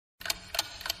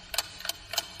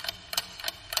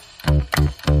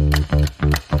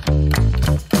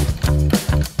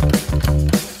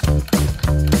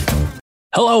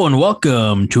Hello and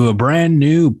welcome to a brand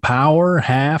new Power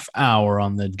Half Hour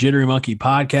on the Jittery Monkey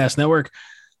Podcast Network.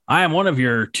 I am one of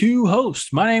your two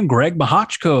hosts. My name is Greg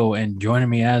Mahochko, and joining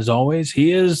me as always,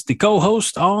 he is the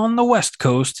co-host on the West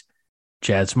Coast,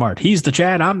 Chad Smart. He's the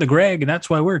Chad, I'm the Greg, and that's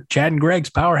why we're Chad and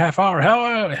Greg's Power Half Hour.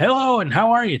 Hello, and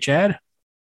how are you, Chad?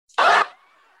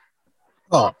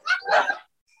 Oh,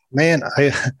 man,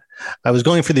 I was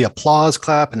going for the applause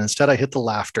clap, and instead I hit the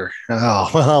laughter. Oh,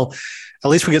 well, at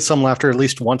least we get some laughter at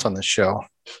least once on this show.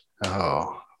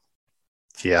 Oh,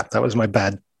 yeah, that was my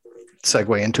bad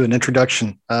segue into an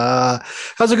introduction.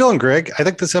 How's it going, Greg? I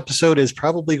think this episode is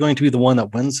probably going to be the one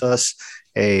that wins us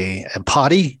a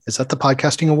potty. Is that the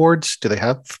podcasting awards? Do they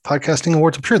have podcasting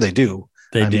awards? I'm sure they do.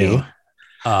 They do.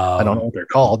 I don't know what they're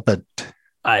called, but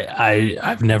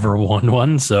I've never won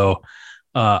one, so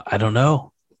I don't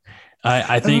know.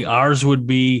 I think ours would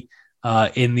be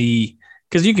in the,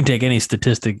 because you can take any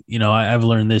statistic, I've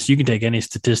learned this, you can take any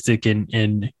statistic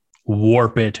and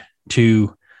warp it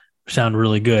to sound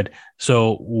really good.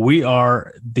 So we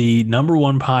are the number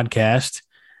one podcast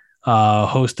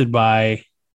hosted by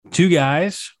two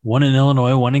guys, one in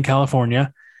Illinois, one in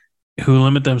California, who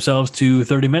limit themselves to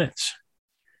 30 minutes.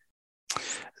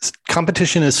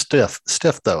 Competition is stiff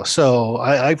though. So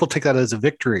I will take that as a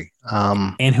victory.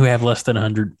 And who have less than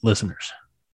 100 listeners.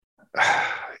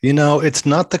 It's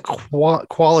not the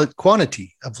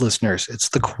quantity of listeners. It's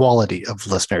the quality of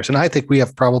listeners. And I think we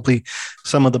have probably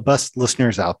some of the best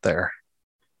listeners out there.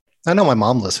 I know my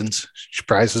mom listens. She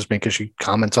prizes me because she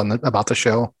comments about the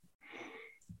show.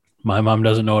 My mom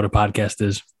doesn't know what a podcast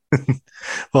is.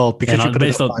 Well, because you put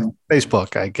it on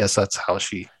Facebook, I guess that's how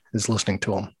she is listening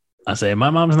to them. I say my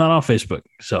mom's not on Facebook,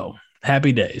 so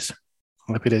happy days.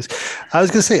 Happy days. I was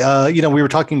going to say, we were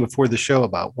talking before the show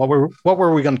about what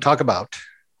were we going to talk about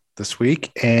this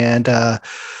week, and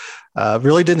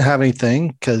really didn't have anything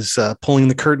because pulling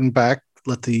the curtain back,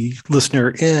 let the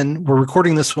listener in. We're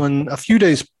recording this one a few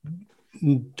days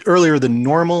earlier than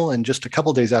normal, and just a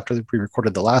couple days after we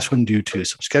recorded the last one due to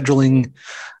some scheduling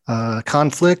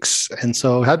conflicts, and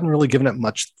so hadn't really given it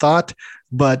much thought.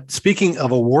 But speaking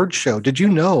of award show, did you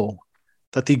know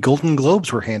that the Golden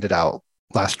Globes were handed out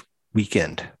last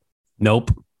weekend?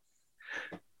 Nope.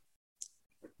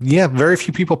 Yeah, very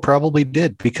few people probably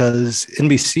did, because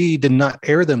NBC did not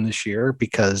air them this year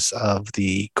because of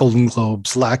the Golden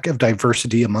Globes' lack of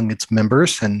diversity among its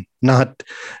members, and not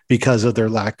because of their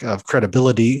lack of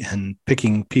credibility and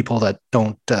picking people that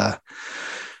don't that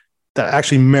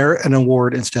actually merit an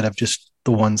award instead of just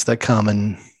the ones that come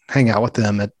and hang out with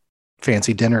them at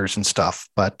fancy dinners and stuff.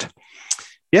 But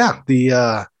yeah,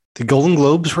 the Golden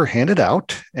Globes were handed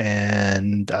out,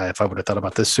 and if I would have thought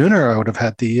about this sooner, I would have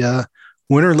had the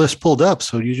winner list pulled up.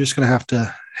 So you're just going to have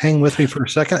to hang with me for a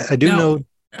second. I do know.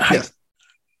 Yes.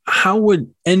 How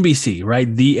would NBC,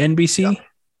 right? The NBC? Yeah.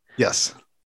 Yes.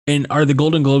 And are the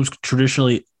Golden Globes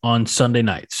traditionally on Sunday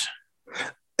nights?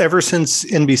 Ever since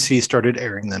NBC started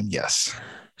airing them, yes.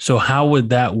 So how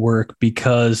would that work?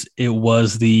 Because it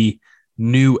was the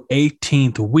new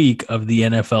 18th week of the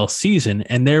NFL season,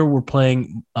 and there we're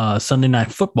playing Sunday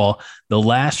Night Football, the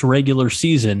last regular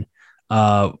season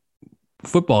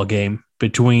football game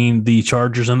between the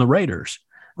Chargers and the Raiders.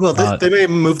 Well, they may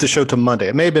have moved the show to Monday.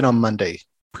 It may have been on Monday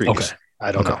previous. Okay.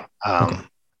 I don't know. Okay.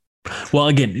 Well,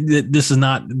 again, this is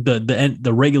not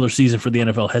the regular season for the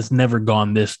NFL has never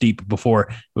gone this deep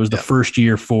before. It was the first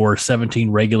year for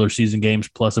 17 regular season games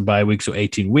plus a bye week, so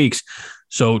 18 weeks.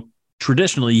 So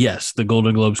traditionally, yes, the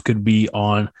Golden Globes could be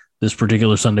on this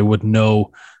particular Sunday with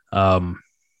no, not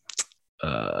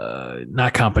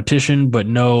competition, but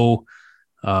no,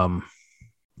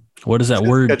 what is that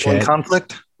word? Chad?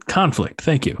 Conflict.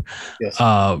 Thank you. Yes.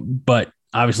 But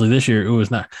obviously this year it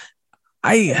was not.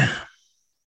 I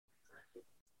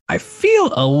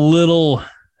feel a little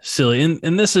silly,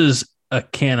 and this is a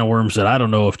can of worms that I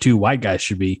don't know if two white guys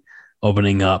should be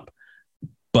opening up,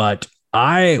 but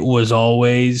I was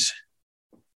always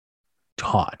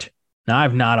taught. Now,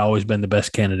 I've not always been the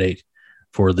best candidate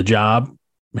for the job,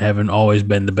 haven't always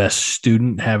been the best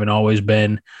student, haven't always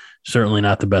been certainly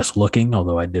not the best looking,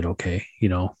 although I did okay,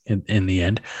 in the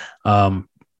end.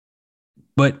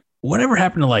 But whatever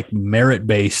happened to like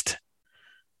merit-based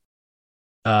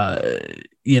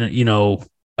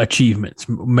achievements,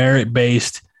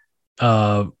 merit-based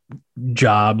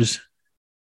jobs,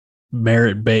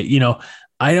 merit-based,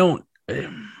 I don't,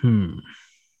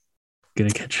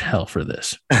 gonna catch hell for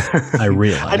this. I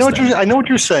realize I know what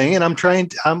you're saying, and I'm trying.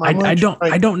 I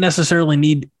don't necessarily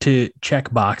need to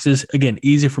check boxes. Again,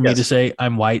 easy for me to say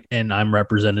I'm white and I'm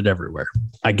represented everywhere.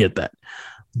 I get that,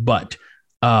 but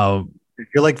you're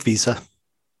like Visa.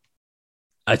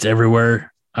 It's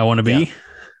everywhere I want to be.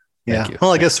 Yeah. Thank you.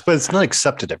 Well, I guess, but it's not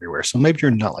accepted everywhere. So maybe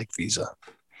you're not like Visa.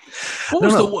 What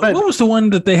was the one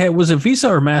that they had? Was it Visa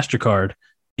or MasterCard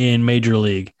in Major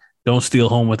League? Don't steal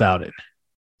home without it.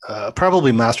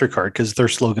 Probably MasterCard, because their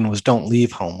slogan was "Don't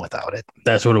leave home without it."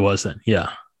 That's what it was then.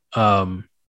 Yeah.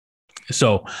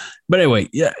 So, but anyway,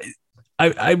 yeah,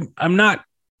 I'm not.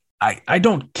 I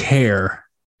don't care.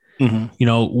 Mm-hmm.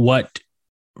 What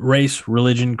race,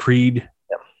 religion, creed,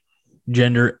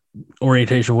 gender,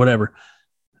 orientation, whatever.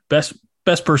 Best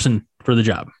person for the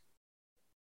job.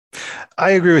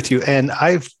 I agree with you. And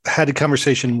I've had a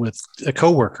conversation with a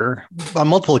coworker on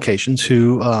multiple occasions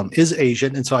who is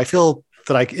Asian. And so I feel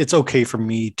that it's okay for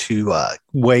me to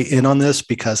weigh in on this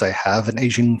because I have an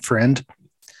Asian friend.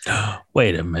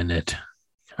 Wait a minute.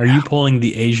 Are you pulling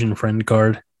the Asian friend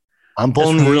card? I'm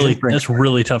pulling that's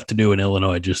really tough to do in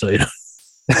Illinois, just so you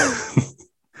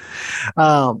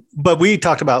know. But we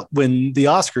talked about when the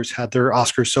Oscars had their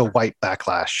Oscars So White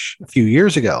backlash a few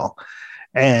years ago.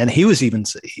 And he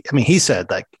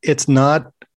said like, it's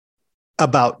not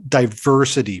about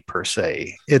diversity per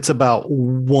se. It's about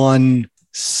one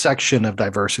section of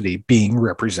diversity being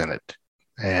represented.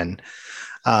 And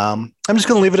I'm just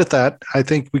going to leave it at that. I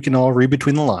think we can all read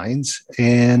between the lines.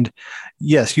 And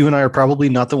yes, you and I are probably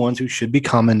not the ones who should be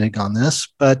commenting on this,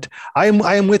 but I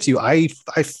am with you. I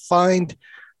find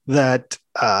that,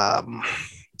 and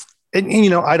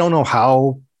I don't know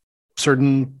how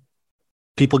certain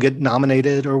people get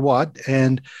nominated or what.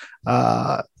 And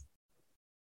I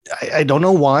don't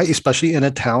know why, especially in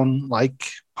a town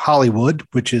like Hollywood,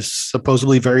 which is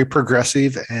supposedly very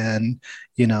progressive and,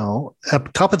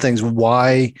 at top of things,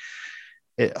 why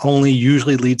it only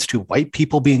usually leads to white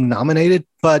people being nominated.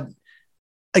 But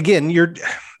again,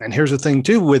 and here's the thing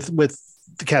too, with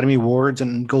Academy Awards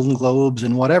and Golden Globes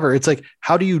and whatever, it's like,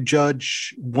 how do you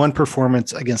judge one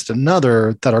performance against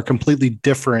another that are completely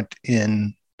different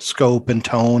in scope and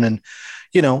tone? And,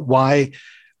 why?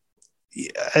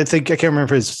 I think I can't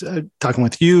remember if it's talking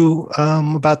with you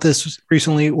about this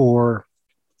recently or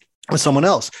with someone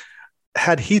else.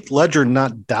 Had Heath Ledger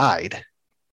not died,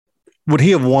 would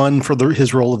he have won for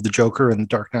his role of the Joker in The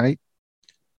Dark Knight?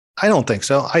 I don't think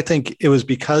so. I think it was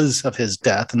because of his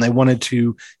death, and they wanted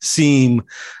to seem,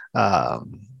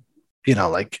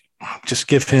 like just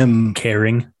give him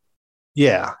caring.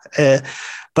 Yeah,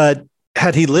 but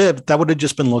had he lived, that would have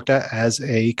just been looked at as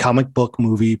a comic book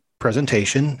movie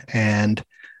presentation, and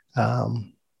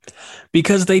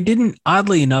because they didn't,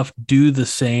 oddly enough, do the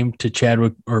same to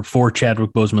Chadwick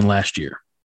Boseman last year.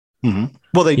 Mm-hmm.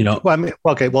 Well,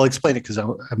 explain it because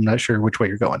I'm not sure which way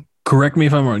you're going. Correct me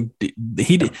if I'm wrong.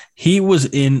 He was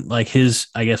in like his,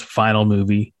 I guess, final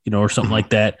movie, or something Mm-hmm. like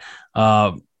that.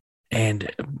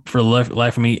 And for the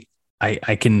life of me,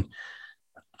 I can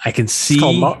see.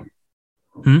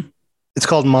 It's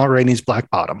called Ma Rainey's Black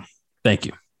Bottom. Thank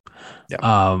you.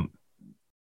 Yeah.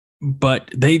 But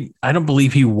I don't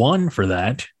believe he won for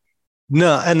that.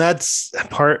 No, and that's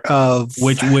part of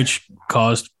which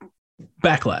caused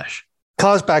backlash.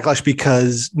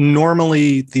 Because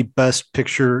normally the best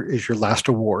picture is your last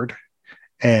award.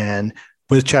 And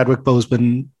with Chadwick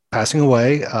Boseman passing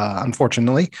away,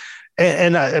 unfortunately,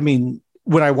 and I mean,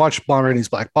 when I watched Ma Rainey's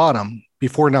Black Bottom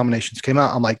before nominations came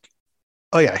out, I'm like,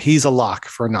 oh yeah, he's a lock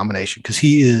for a nomination because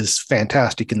he is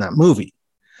fantastic in that movie.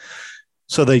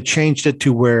 So they changed it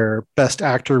to where Best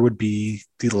Actor would be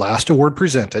the last award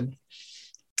presented,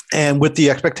 and with the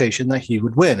expectation that he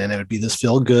would win, and it would be this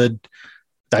feel-good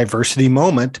diversity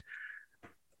moment.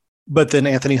 But then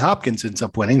Anthony Hopkins ends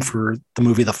up winning for the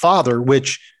movie The Father,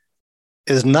 which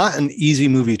is not an easy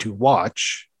movie to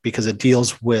watch because it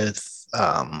deals with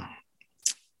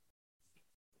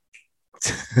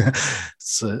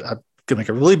so I'm going to make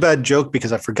a really bad joke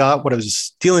because I forgot what I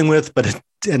was dealing with,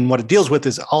 and what it deals with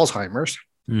is Alzheimer's.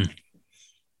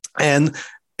 And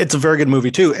it's a very good movie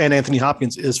too. And Anthony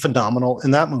Hopkins is phenomenal in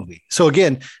that movie. So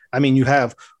again, I mean, you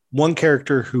have one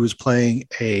character who is playing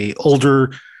a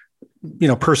older,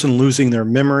 person losing their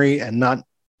memory and not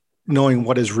knowing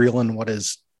what is real and what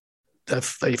is a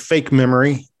fake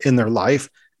memory in their life.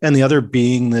 And the other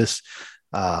being this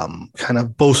kind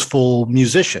of boastful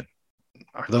musician.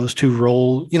 Are those two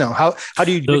roles, how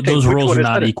do you those roles are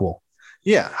not equal?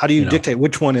 Yeah. How do you dictate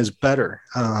which one is better?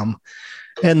 And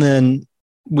then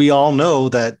we all know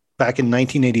that back in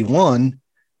 1981,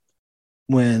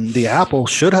 when The Apple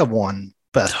should have won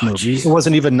Best Movie, geez. It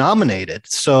wasn't even nominated.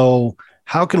 So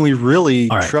how can we really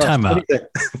trust?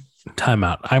 Time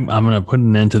out. I'm going to put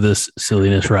an end to this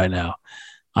silliness right now.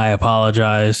 I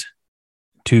apologize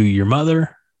to your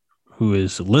mother who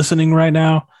is listening right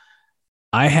now.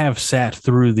 I have sat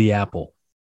through The Apple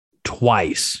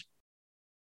twice.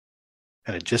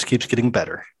 And it just keeps getting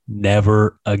better.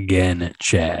 Never again,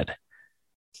 Chad.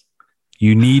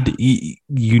 You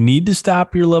need to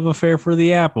stop your love affair for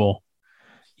the apple.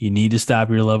 You need to stop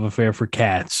your love affair for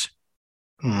cats.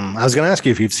 I was going to ask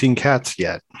you if you've seen Cats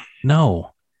yet.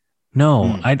 No.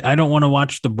 I don't want to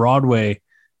watch the Broadway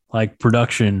like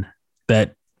production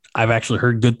that I've actually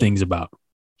heard good things about.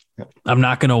 I'm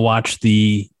not going to watch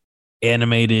the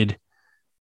animated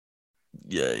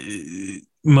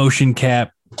motion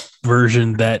cap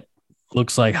version that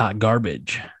looks like hot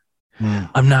garbage.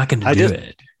 I'm not going to do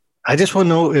it. I just want to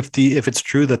know if it's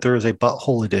true that there is a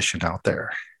butthole edition out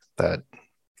there that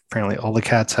apparently all the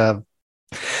cats have.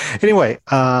 Anyway,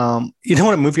 you know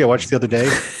what movie I watched the other day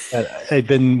that I'd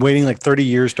been waiting like 30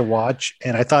 years to watch,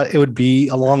 and I thought it would be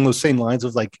along those same lines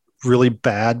of like really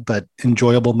bad but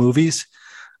enjoyable movies.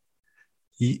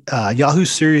 Yahoo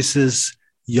Serious'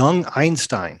 Young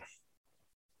Einstein.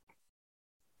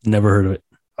 Never heard of it.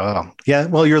 Yeah,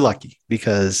 well, you're lucky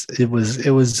because it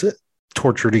was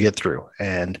torture to get through.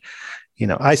 And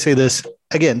I say this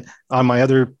again on my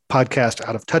other podcast,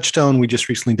 Out of Touchstone. We just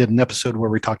recently did an episode where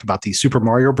we talked about the Super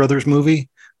Mario Brothers movie,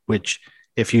 which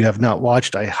if you have not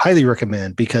watched, I highly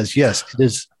recommend because yes,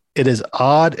 it is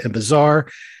odd and bizarre.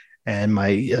 And my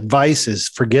advice is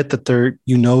forget that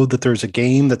that there's a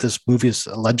game that this movie is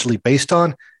allegedly based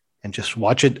on, and just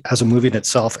watch it as a movie in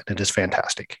itself, and it is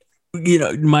fantastic. One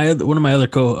of my other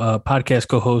podcast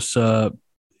co-hosts,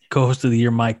 co-host of the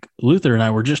year, Mike Luther, and I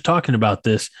were just talking about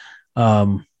this.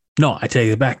 No, I take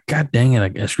it back. God dang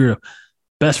it, I screwed up.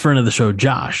 Best friend of the show,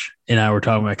 Josh, and I were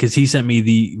talking about because he sent me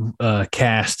the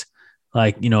cast,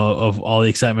 of all the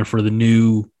excitement for the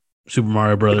new Super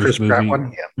Mario Brothers Chris movie. Pratt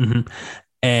one? Yeah. Mm-hmm.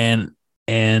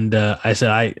 And I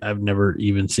said I've never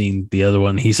even seen the other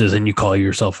one. He says, and you call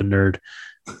yourself a nerd.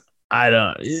 I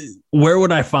don't. Where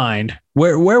would I find?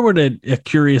 Where would a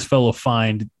curious fellow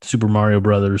find Super Mario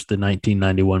Brothers, the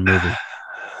 1991 movie?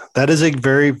 That is a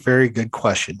very, very good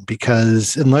question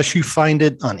because unless you find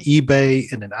it on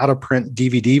eBay in an out of print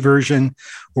DVD version,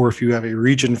 or if you have a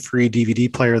region free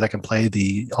DVD player that can play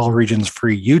the all regions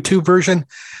free YouTube version,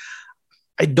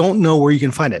 I don't know where you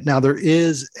can find it. Now there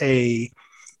is a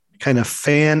kind of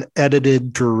fan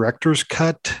edited director's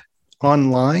cut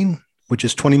online, which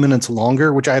is 20 minutes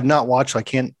longer, which I have not watched. So I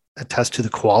can't attest to the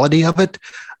quality of it.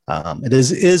 It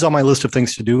is on my list of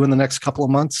things to do in the next couple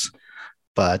of months,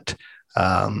 but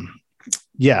the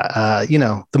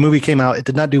movie came out. It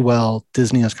did not do well.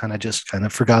 Disney has kind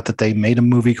of forgot that they made a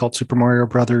movie called Super Mario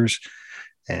Brothers.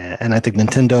 And I think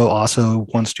Nintendo also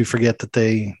wants to forget that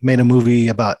they made a movie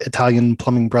about Italian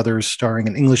plumbing brothers starring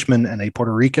an Englishman and a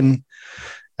Puerto Rican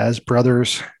as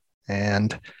brothers.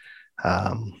 And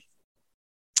I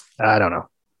don't know,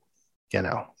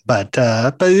 but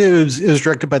it was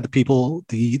directed by the people,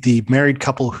 the married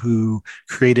couple who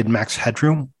created Max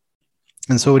Headroom.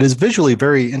 And so it is visually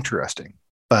very interesting,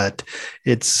 but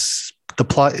the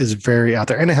plot is very out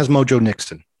there, and it has Mojo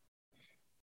Nixon.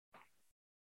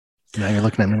 Now you're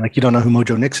looking at me like you don't know who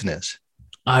Mojo Nixon is.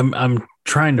 I'm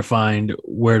trying to find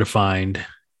where to find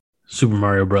Super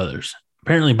Mario Brothers.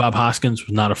 Apparently, Bob Hoskins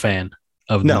was not a fan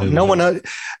of the movie. No one,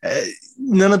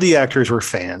 none of the actors were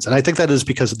fans, and I think that is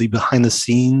because of the behind the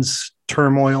scenes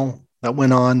turmoil that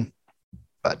went on.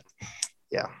 But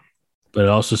yeah. But it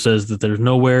also says that there's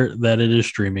nowhere that it is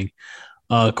streaming.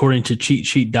 According to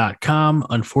cheatsheet.com,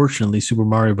 unfortunately, Super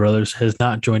Mario Brothers has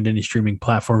not joined any streaming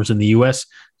platforms in the U.S.,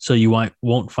 so you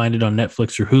won't find it on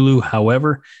Netflix or Hulu.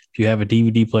 However, if you have a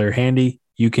DVD player handy,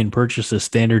 you can purchase a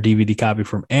standard DVD copy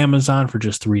from Amazon for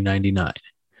just $3.99.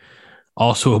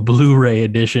 Also, a Blu-ray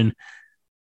edition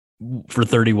for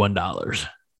 $31.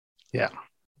 Yeah.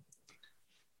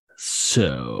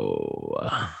 So...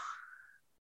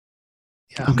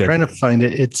 yeah, I'm trying to find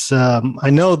it. It's I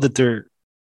know that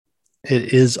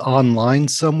it is online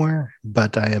somewhere,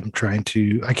 but I can't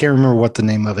remember what the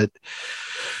name of it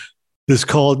is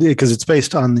called because it's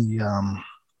based on the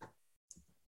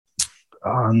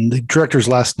director's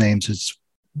last names is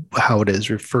how it is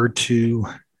referred to.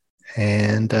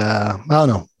 And I don't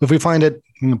know if we find it,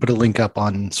 I'm gonna put a link up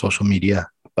on social media,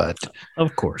 but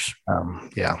of course,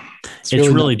 yeah, it's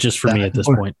really just for me at this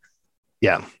point.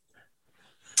 Yeah.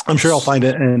 I'm sure I'll find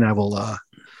it, and I will.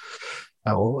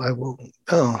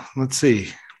 Oh, let's see.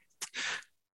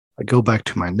 I go back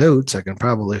to my notes. I can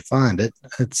probably find it.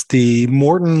 It's the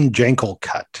Morton Jankel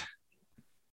cut,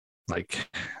 like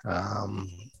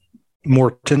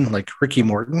Morton, like Ricky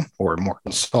Morton or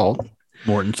Morton Salt.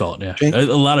 Morton Salt, yeah. A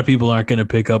lot of people aren't going to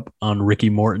pick up on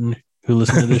Ricky Morton who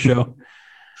listen to the show.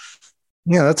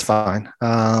 Yeah, that's fine.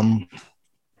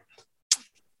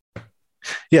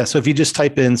 Yeah, so if you just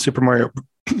type in Super Mario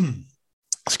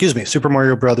Super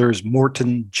Mario Brothers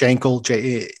Morton Jankel,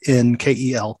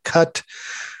 Jankel cut.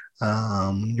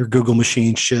 Your Google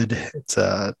machine it's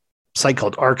a site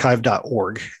called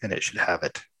archive.org, and it should have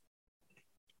it.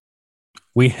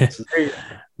 We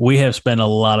have spent a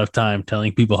lot of time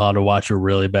telling people how to watch a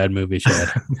really bad movie, Chad.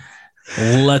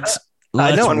 Let's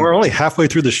I know, and we're only halfway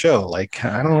through the show. Like,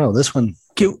 I don't know, this one.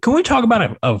 Can we talk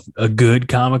about a good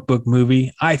comic book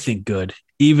movie? I think good.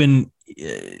 Even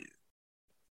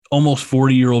almost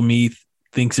 40-year-old me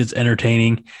thinks it's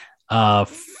entertaining.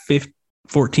 14,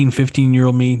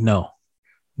 15-year-old me, no.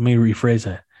 Let me rephrase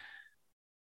that.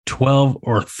 12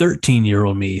 or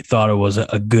 13-year-old me thought it was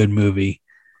a good movie.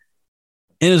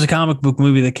 It is a comic book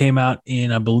movie that came out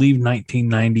in, I believe,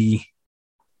 1990,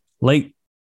 late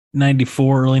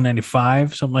 94, early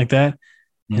 95, something like that.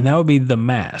 And that would be The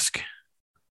Mask.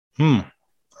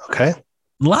 Okay. A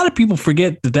lot of people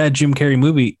forget that Jim Carrey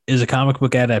movie is a comic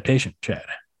book adaptation, Chad.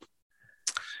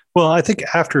 Well, I think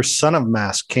after Son of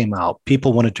Mask came out,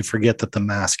 people wanted to forget that The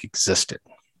Mask existed.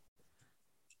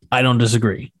 I don't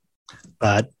disagree.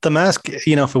 But The Mask, if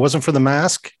it wasn't for The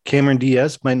Mask, Cameron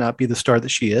Diaz might not be the star that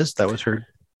she is. That was her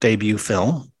debut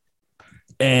film.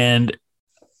 And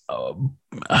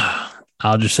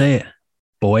I'll just say it.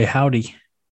 Boy, howdy.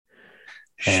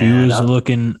 She was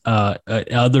looking,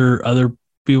 other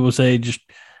people say just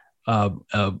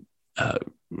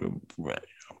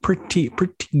pretty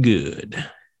good.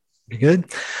 Good.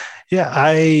 Yeah,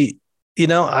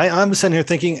 I'm sitting here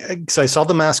thinking, because I saw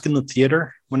The Mask in the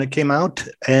theater when it came out,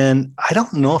 and I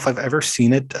don't know if I've ever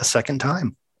seen it a second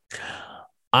time.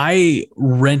 I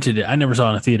rented it. I never saw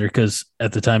it in a theater because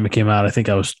at the time it came out, I think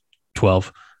I was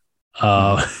 12.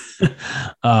 But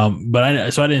I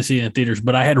didn't see it in theaters,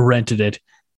 but I had rented it,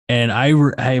 and I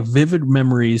have vivid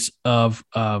memories of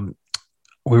we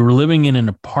were living in an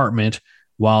apartment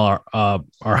while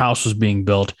our house was being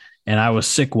built, and I was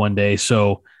sick one day.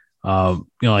 So,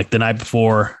 like the night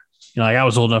before, like I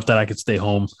was old enough that I could stay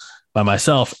home by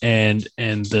myself, and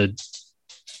the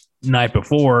night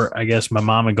before, I guess my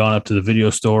mom had gone up to the video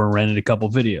store and rented a couple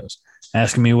videos,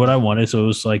 asking me what I wanted. So it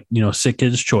was like, sick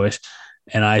kid's choice.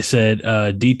 And I said,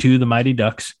 D2, The Mighty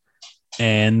Ducks,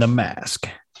 and The Mask.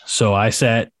 So I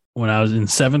sat when I was in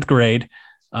 7th grade,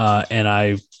 and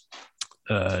I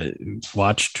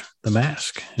watched The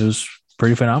Mask. It was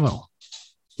pretty phenomenal.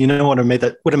 You know what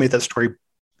would have made that story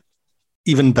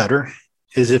even better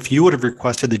is if you would have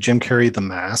requested the Jim Carrey The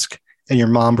Mask and your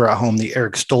mom brought home the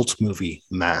Eric Stoltz movie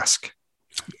Mask.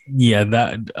 Yeah,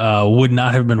 that would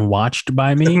not have been watched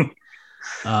by me.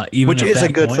 Even which is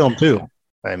a good film too.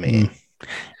 I mean,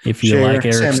 if you like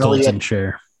Eric Stoltz and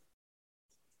Cher.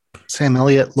 Sam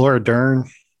Elliott, Laura Dern.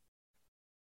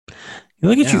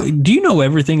 Look at you. Do you know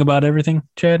everything about everything,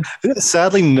 Chad?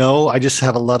 Sadly, no. I just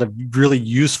have a lot of really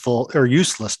useful or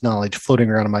useless knowledge floating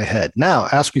around in my head. Now,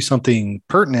 ask me something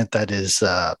pertinent that is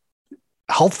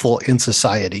helpful in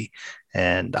society,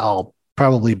 and I'll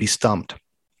probably be stumped.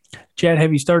 Chad,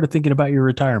 have you started thinking about your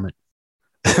retirement?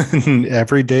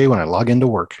 Every day when I log into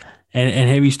work. And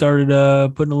have you started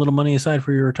putting a little money aside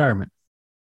for your retirement?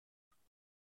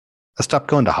 I stopped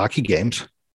going to hockey games.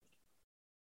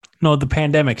 No, the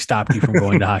pandemic stopped you from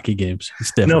going to hockey games.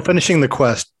 No, finishing the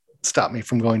quest stopped me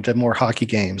from going to more hockey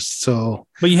games. So,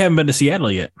 but you haven't been to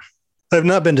Seattle yet. I've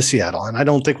not been to Seattle, and I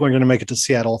don't think we're going to make it to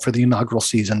Seattle for the inaugural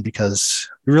season because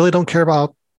we really don't care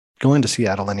about going to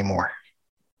Seattle anymore.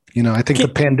 I think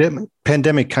the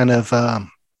pandemic kind of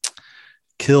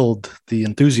killed the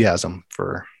enthusiasm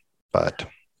for. But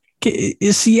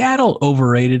is Seattle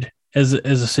overrated as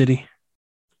a city?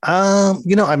 I've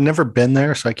never been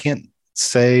there, so I can't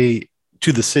say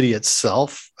to the city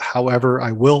itself. However,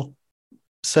 I will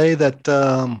say that,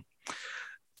 and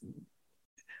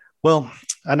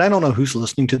I don't know who's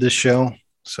listening to this show,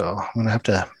 so I'm going to have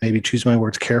to maybe choose my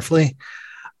words carefully.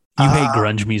 You hate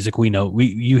grunge music. We know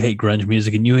you hate grunge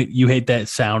music, and you hate that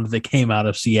sound that came out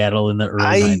of Seattle in the early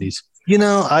 90s.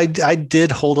 I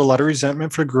did hold a lot of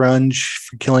resentment for grunge,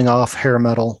 for killing off hair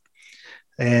metal.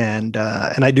 And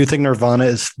I do think Nirvana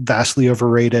is vastly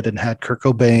overrated, and had Kurt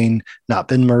Cobain not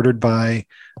been murdered by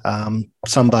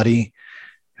somebody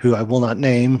who I will not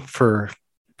name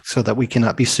so that we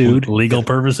cannot be sued. Legal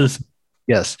purposes?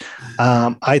 Yes.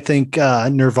 I think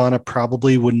Nirvana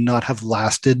probably would not have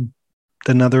lasted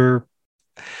another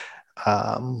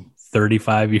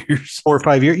 35 years. 4 or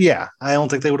 5 years. Yeah. I don't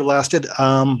think they would have lasted.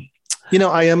 I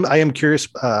am curious.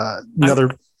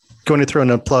 Going to throw in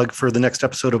a plug for the next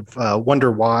episode of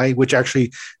Wonder Why, which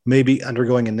actually may be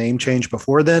undergoing a name change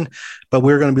before then. But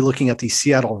we're going to be looking at the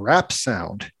Seattle rap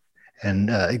sound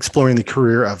and exploring the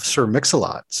career of Sir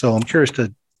Mix-a-Lot. So I'm curious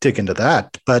to dig into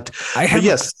that. But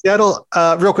yes, Seattle,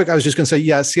 real quick, I was just going to say,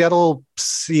 yeah, Seattle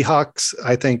Seahawks,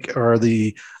 I think, are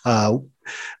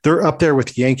they're up there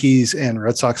with Yankees and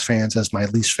Red Sox fans as my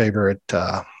least favorite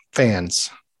fans.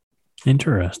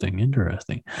 Interesting.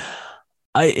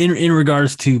 In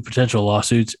regards to potential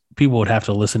lawsuits, people would have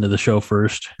to listen to the show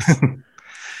first.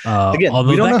 Again,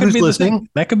 we don't know who's listening.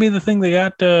 That could be the thing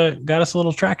that got us a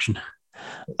little traction.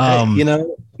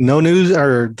 No news,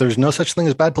 or there's no such thing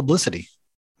as bad publicity.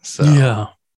 So yeah.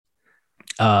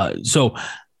 So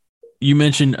you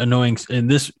mentioned annoying, and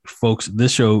this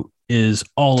show is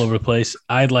all over the place.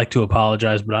 I'd like to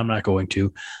apologize, but I'm not going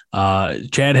to.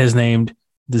 Chad has named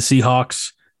the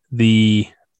Seahawks, the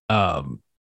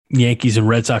Yankees and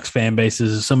Red Sox fan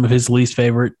bases some of his least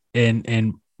favorite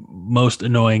and most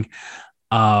annoying.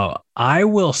 I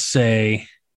will say,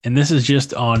 and this is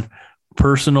just on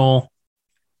personal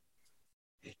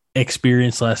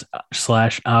experience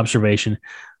slash observation,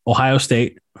 Ohio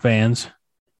State fans,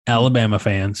 Alabama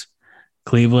fans,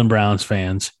 Cleveland Browns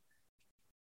fans,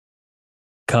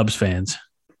 Cubs fans.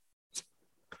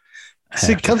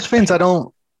 See, Cubs fans, I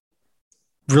don't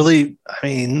really,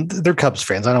 they're Cubs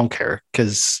fans. I don't care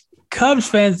because Cubs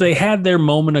fans, they had their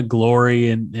moment of glory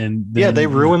and then, they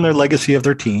ruined their legacy of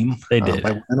their team. They did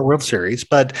by winning the World Series.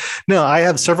 But no, I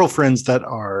have several friends that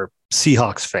are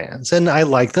Seahawks fans, and I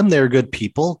like them. They're good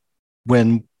people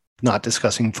when not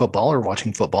discussing football or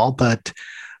watching football. But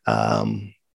I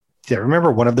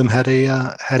remember one of them had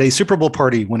a Super Bowl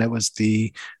party when it was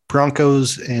the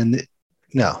Broncos and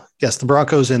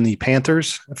the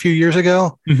Panthers a few years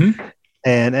ago. Mm-hmm.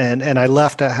 And I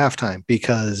left at halftime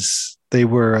because they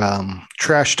were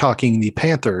trash talking the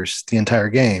Panthers the entire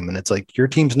game. And it's like, your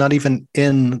team's not even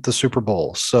in the Super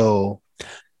Bowl. So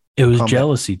it was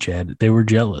jealousy, Chad. They were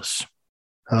jealous.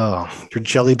 Oh, you're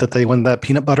jelly that they won that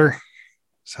peanut butter?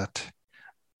 Is that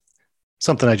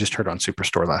something I just heard on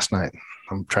Superstore last night?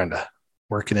 I'm trying to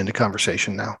work it into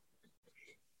conversation now.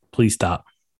 Please stop.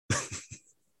 We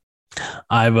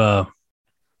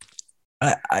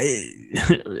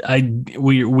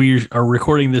are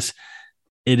recording this.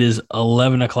 It is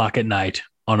 11 o'clock at night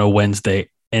on a Wednesday.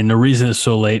 And the reason it's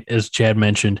so late, as Chad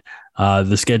mentioned,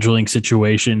 the scheduling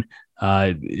situation,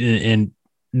 and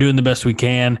doing the best we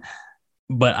can.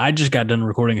 But I just got done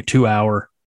recording my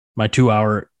 2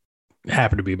 hour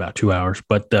happened to be about 2 hours,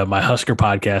 but my Husker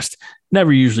podcast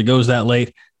never usually goes that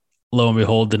late. Lo and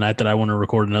behold, the night that I want to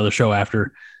record another show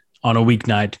after, on a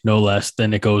weeknight, no less,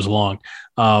 then it goes long.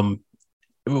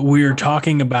 We were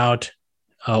talking about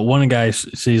one of the guys,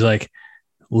 so he's like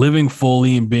living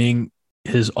fully and being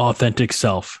his authentic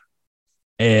self.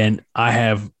 And I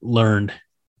have learned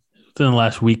within the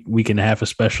last week and a half,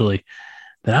 especially,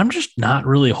 that I'm just not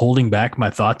really holding back my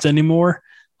thoughts anymore.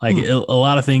 Like a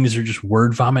lot of things are just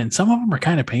word vomit, and some of them are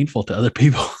kind of painful to other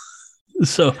people.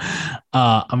 So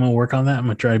I'm going to work on that. I'm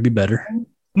going to try to be better.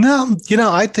 No,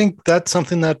 I think that's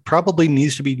something that probably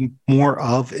needs to be more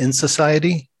of in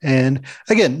society. And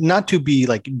again, not to be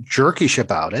like jerkish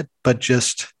about it, but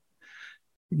just,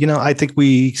 I think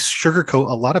we sugarcoat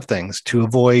a lot of things to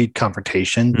avoid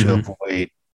confrontation, to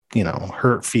avoid,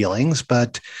 hurt feelings.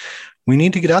 But we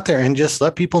need to get out there and just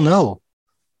let people know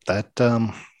that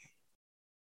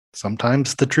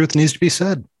sometimes the truth needs to be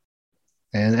said.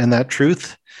 And that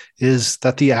truth is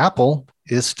that The Apple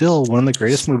is still one of the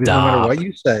greatest movies, no matter what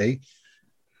you say.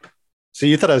 So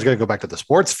you thought I was going to go back to the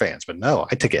sports fans, but no,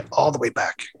 I took it all the way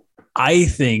back. I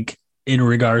think in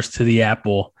regards to The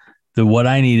Apple, what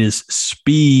I need is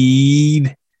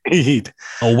speed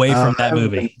away from that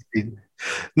movie.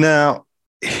 Now,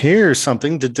 here's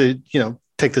something to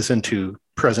take this into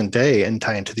present day and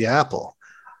tie into The Apple.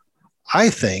 I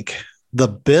think the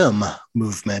BIM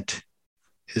movement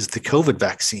is the COVID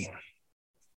vaccine,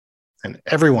 and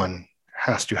everyone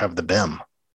has to have the BIM.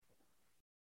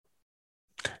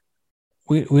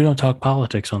 We don't talk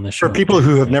politics on this show. For people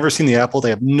who have never seen The Apple, they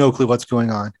have no clue what's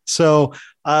going on. So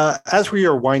as we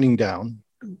are winding down,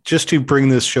 just to bring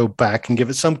this show back and give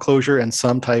it some closure and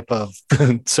some type of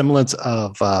semblance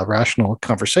of rational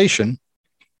conversation,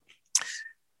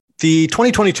 the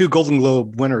 2022 Golden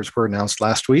Globe winners were announced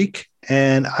last week,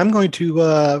 and I'm going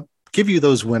to give you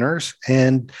those winners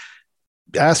and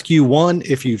ask you, one,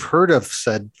 if you've heard of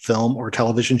said film or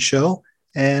television show,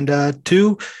 and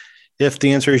two, if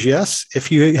the answer is yes,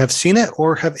 if you have seen it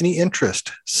or have any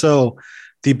interest. So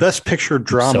the Best Picture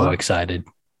Drama. I'm so excited.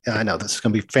 Yeah, I know this is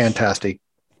going to be fantastic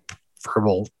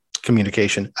verbal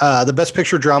communication. The Best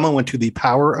Picture Drama went to The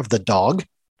Power of the Dog.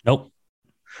 Nope.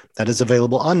 That is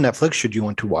available on Netflix should you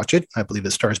want to watch it. I believe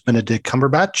it stars Benedict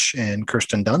Cumberbatch and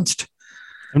Kirsten Dunst.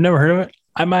 I've never heard of it.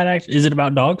 I might actually. Is it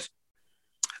about dogs?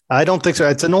 I don't think so.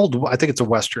 It's an old. I think it's a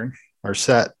Western or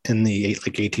set in the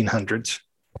 1800s.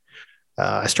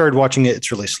 I started watching it.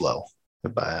 It's really slow.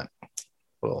 But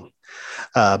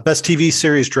best TV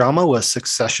series drama was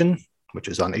Succession, which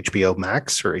is on HBO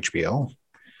Max or HBO,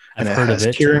 and it has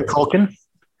Kieran Culkin.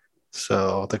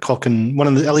 So the Culkin,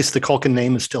 at least the Culkin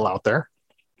name is still out there.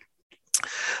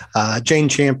 Jane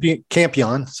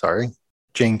Campion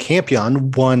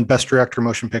won Best Director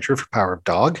Motion Picture for Power of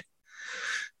Dog.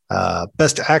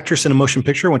 Best Actress in a Motion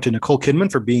Picture went to Nicole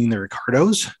Kidman for Being the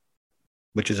Ricardos,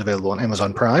 which is available on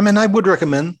Amazon Prime. And I would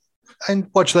recommend, I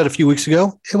watched that a few weeks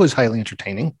ago. It was highly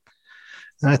entertaining.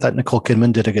 And I thought Nicole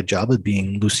Kidman did a good job of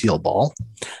being Lucille Ball.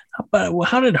 But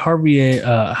how did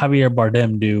Javier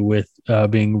Bardem do with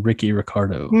being Ricky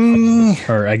Ricardo?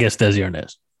 Or I guess Desi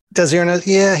Arnaz. Desi Arnaz,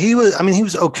 yeah, he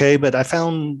was okay, but I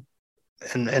found,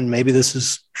 and maybe this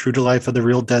is true to life of the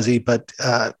real Desi, but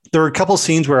there were a couple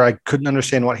scenes where I couldn't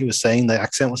understand what he was saying. The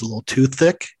accent was a little too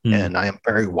thick, and I am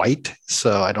very white,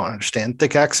 so I don't understand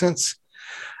thick accents.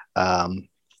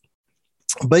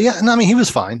 But yeah, no, I mean, he was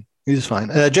fine.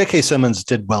 J.K. Simmons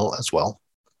did well as well.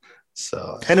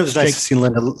 So, and it was nice to see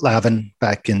Linda Lavin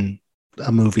back in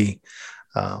a movie,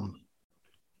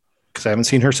 because I haven't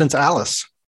seen her since Alice,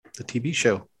 the TV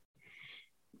show.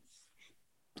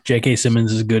 J.K.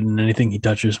 Simmons is good in anything he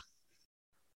touches.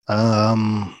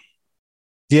 Yeah,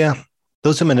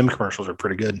 those M&M commercials are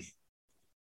pretty good.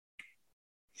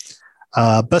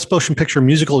 Best Motion Picture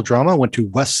Musical Drama went to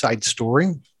West Side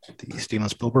Story, the Steven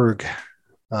Spielberg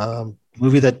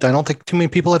movie that I don't think too many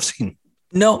people have seen.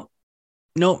 No,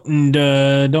 and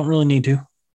don't really need to.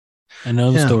 I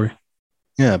know the story.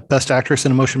 Yeah, Best Actress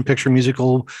in a Motion Picture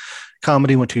Musical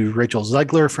Comedy went to Rachel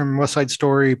Zegler from West Side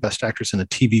Story. Best Actress in a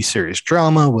TV Series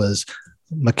Drama was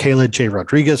Michaela J.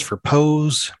 Rodriguez for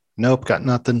Pose. Nope, got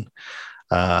nothing.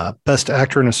 Best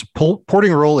Actor in a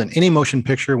Supporting Role in any Motion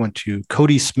Picture went to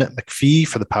Cody Smith-McPhee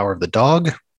for The Power of the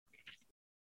Dog.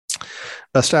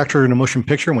 Best Actor in a Motion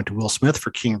Picture went to Will Smith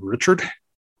for King Richard,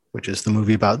 which is the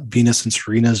movie about Venus and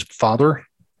Serena's father,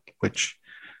 which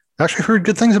I actually heard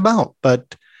good things about,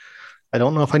 but I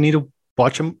don't know if I need to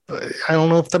watch him. I don't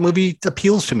know if that movie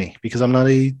appeals to me because I'm not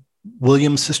a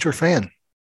Williams sister fan.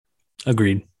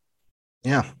 Agreed.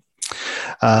 Yeah.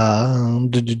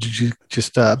 Best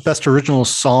Original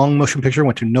Song Motion Picture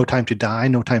went to No Time to Die,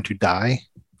 No Time to Die.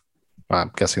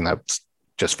 I'm guessing that's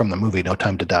just from the movie No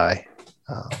Time to Die.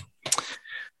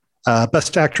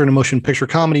 Best Actor in a Motion Picture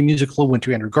Comedy Musical went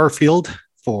to Andrew Garfield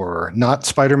for not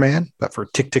Spider-Man, but for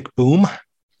Tick, Tick, Boom,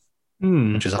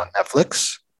 which is on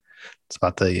Netflix. It's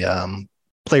about the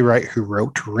playwright who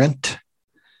wrote Rent.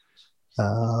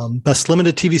 Best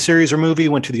Limited TV Series or Movie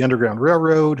went to The Underground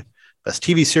Railroad. Best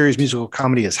TV Series Musical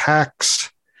Comedy is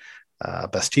Hacks.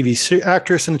 Best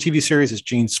Actress in a TV Series is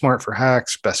Jean Smart for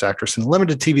Hacks. Best Actress in a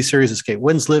Limited TV Series is Kate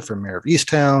Winslet for Mayor of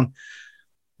Easttown.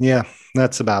 Yeah,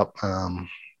 that's about, I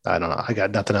don't know. I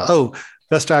got nothing else. Oh,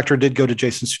 Best Actor did go to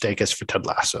Jason Sudeikis for Ted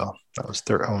Lasso. That was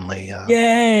their only.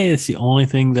 Yay! It's the only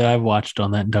thing that I've watched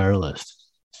on that entire list.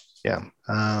 Yeah.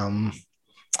 And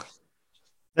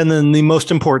then the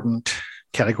most important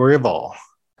category of all,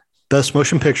 Best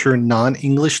Motion Picture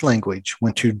Non-English Language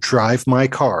went to Drive My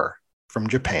Car from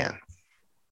Japan,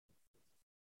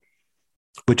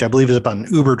 which I believe is about an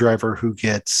Uber driver who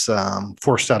gets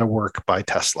forced out of work by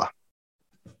Tesla.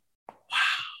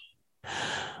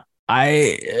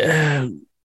 Why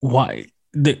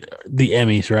the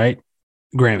Emmys, right?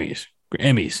 Grammys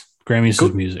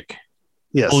is music.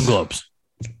 Yes. Golden Globes.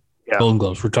 Yeah. Golden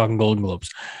Globes. We're talking Golden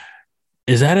Globes.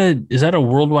 Is that a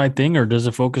worldwide thing, or does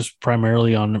it focus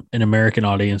primarily on an American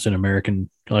audience and American?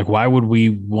 Like, why would we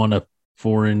want a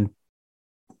foreign?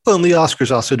 Well, and the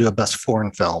Oscars also do a best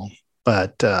foreign film,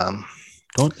 but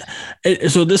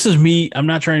so this is me. I'm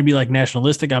not trying to be like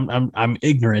nationalistic. I'm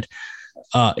ignorant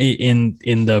in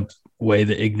the way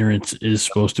that ignorance is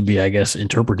supposed to be, I guess,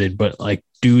 interpreted. But like,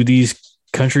 do these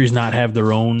countries not have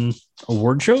their own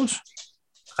award shows?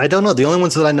 I don't know. The only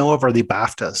ones that I know of are the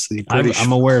BAFTAs. The British.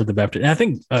 I'm aware of the BAFTA. And I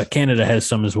think Canada has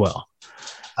some as well.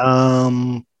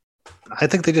 I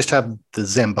think they just have the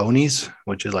Zambonis,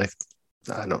 which is like,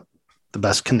 the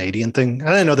best Canadian thing.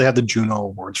 I didn't know they had the Juno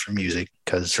Awards for music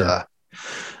because that's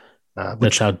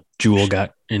how Jewel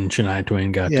and Shania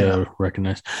Twain got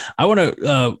recognized. I want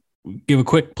to give a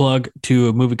quick plug to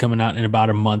a movie coming out in about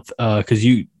a month because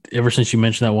ever since you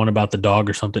mentioned that one about the dog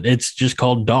or something, it's just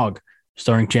called Dog,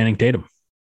 starring Channing Tatum.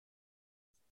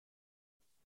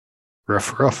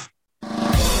 Rough.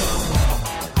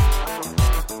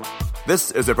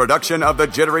 This is a production of the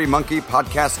Jittery Monkey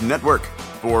Podcast Network.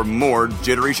 For more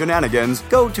jittery shenanigans,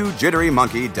 go to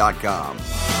jitterymonkey.com.